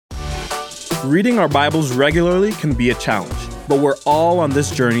Reading our Bibles regularly can be a challenge, but we're all on this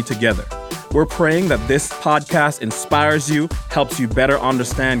journey together. We're praying that this podcast inspires you, helps you better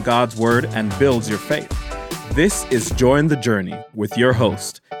understand God's Word, and builds your faith. This is Join the Journey with your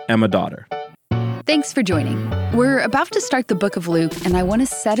host, Emma Dotter. Thanks for joining. We're about to start the book of Luke, and I want to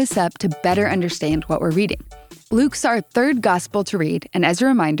set us up to better understand what we're reading. Luke's our third gospel to read, and as a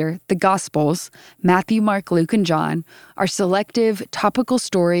reminder, the Gospels, Matthew, Mark, Luke, and John, are selective, topical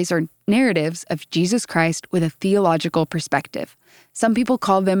stories or narratives of Jesus Christ with a theological perspective. Some people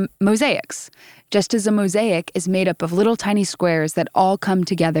call them mosaics, just as a mosaic is made up of little tiny squares that all come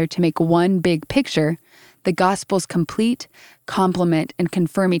together to make one big picture. The Gospels complete, complement, and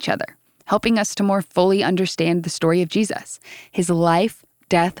confirm each other, helping us to more fully understand the story of Jesus, his life,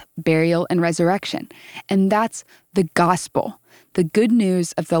 death, burial, and resurrection. And that's the gospel. The good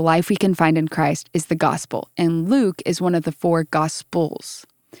news of the life we can find in Christ is the gospel, and Luke is one of the four gospels.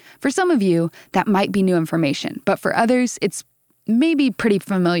 For some of you, that might be new information, but for others, it's maybe pretty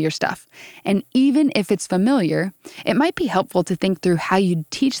familiar stuff. And even if it's familiar, it might be helpful to think through how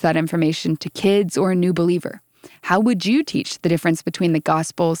you'd teach that information to kids or a new believer. How would you teach the difference between the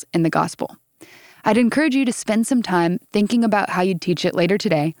Gospels and the gospel? I'd encourage you to spend some time thinking about how you'd teach it later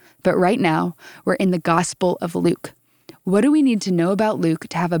today, but right now, we're in the Gospel of Luke. What do we need to know about Luke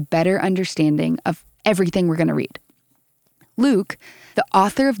to have a better understanding of everything we're going to read? Luke, the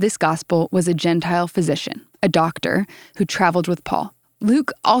author of this gospel, was a Gentile physician, a doctor who traveled with Paul.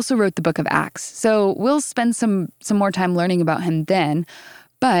 Luke also wrote the book of Acts, so we'll spend some more time learning about him then.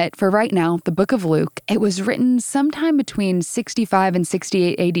 But for right now, the book of Luke, it was written sometime between 65 and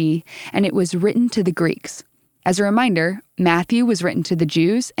 68 AD, and it was written to the Greeks. As a reminder, Matthew was written to the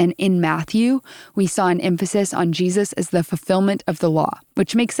Jews, and in Matthew, we saw an emphasis on Jesus as the fulfillment of the law,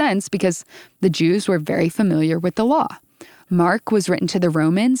 which makes sense because the Jews were very familiar with the law. Mark was written to the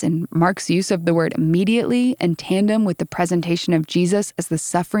Romans, and Mark's use of the word immediately in tandem with the presentation of Jesus as the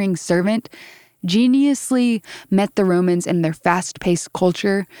suffering servant geniusly met the Romans in their fast-paced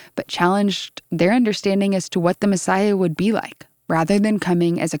culture, but challenged their understanding as to what the Messiah would be like. Rather than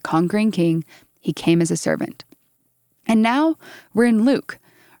coming as a conquering king, he came as a servant. And now we're in Luke,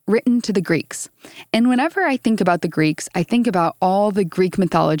 written to the Greeks. And whenever I think about the Greeks, I think about all the Greek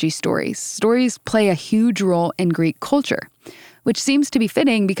mythology stories. Stories play a huge role in Greek culture, which seems to be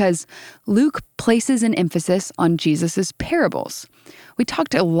fitting because Luke places an emphasis on Jesus's parables. We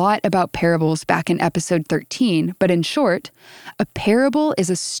talked a lot about parables back in episode 13, but in short, a parable is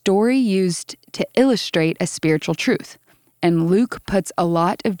a story used to illustrate a spiritual truth. And Luke puts a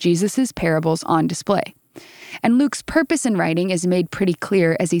lot of Jesus's parables on display. And Luke's purpose in writing is made pretty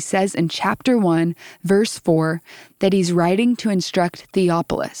clear as he says in chapter 1, verse 4, that he's writing to instruct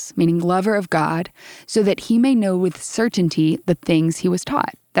Theophilus, meaning lover of God, so that he may know with certainty the things he was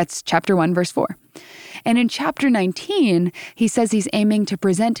taught. That's chapter 1, verse 4. And in chapter 19, he says he's aiming to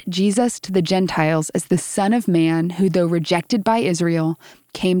present Jesus to the Gentiles as the Son of Man who, though rejected by Israel,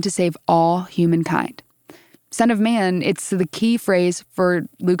 came to save all humankind. Son of Man, it's the key phrase for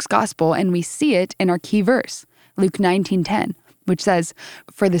Luke's gospel, and we see it in our key verse, Luke 19:10, which says,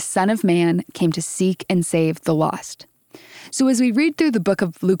 "For the Son of Man came to seek and save the lost." So as we read through the book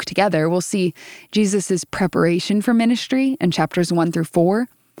of Luke together, we'll see Jesus' preparation for ministry in chapters 1 through 4,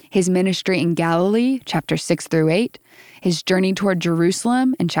 his ministry in Galilee, chapters 6 through 8, his journey toward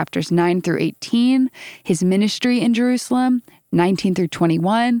Jerusalem in chapters 9 through 18, his ministry in Jerusalem, 19 through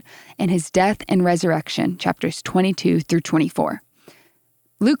 21, and his death and resurrection, chapters 22 through 24.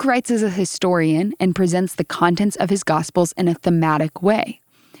 Luke writes as a historian and presents the contents of his Gospels in a thematic way.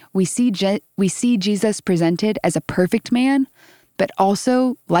 We see Jesus presented as a perfect man, but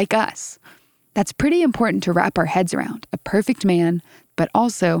also like us. That's pretty important to wrap our heads around, a perfect man, but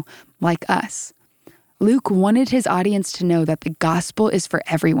also like us. Luke wanted his audience to know that the gospel is for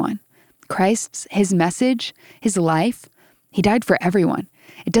everyone. His message, his life, he died for everyone.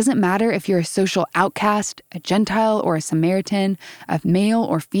 It doesn't matter if you're a social outcast, a Gentile or a Samaritan, a male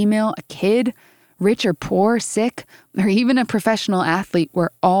or female, a kid, rich or poor, sick, or even a professional athlete. We're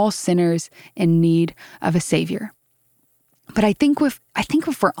all sinners in need of a savior. But I think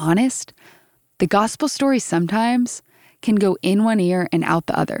if we're honest, the gospel story sometimes can go in one ear and out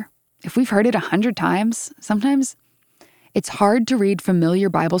the other. If we've heard it 100 times, sometimes it's hard to read familiar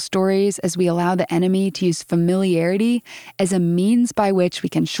Bible stories as we allow the enemy to use familiarity as a means by which we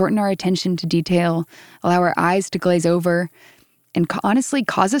can shorten our attention to detail, allow our eyes to glaze over, and honestly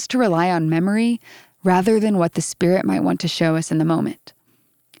cause us to rely on memory rather than what the Spirit might want to show us in the moment.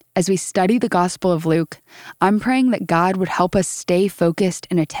 As we study the Gospel of Luke, I'm praying that God would help us stay focused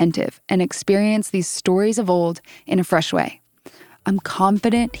and attentive and experience these stories of old in a fresh way. I'm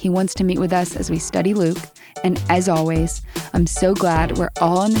confident he wants to meet with us as we study Luke. And as always, I'm so glad we're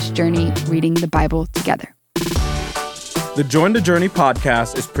all on this journey reading the Bible together. The Join the Journey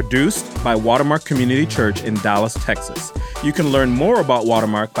podcast is produced by Watermark Community Church in Dallas, Texas. You can learn more about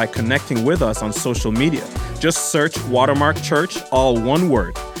Watermark by connecting with us on social media. Just search Watermark Church, all one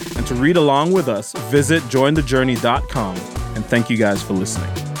word. And to read along with us, visit jointhejourney.com. And thank you guys for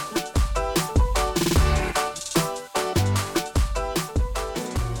listening.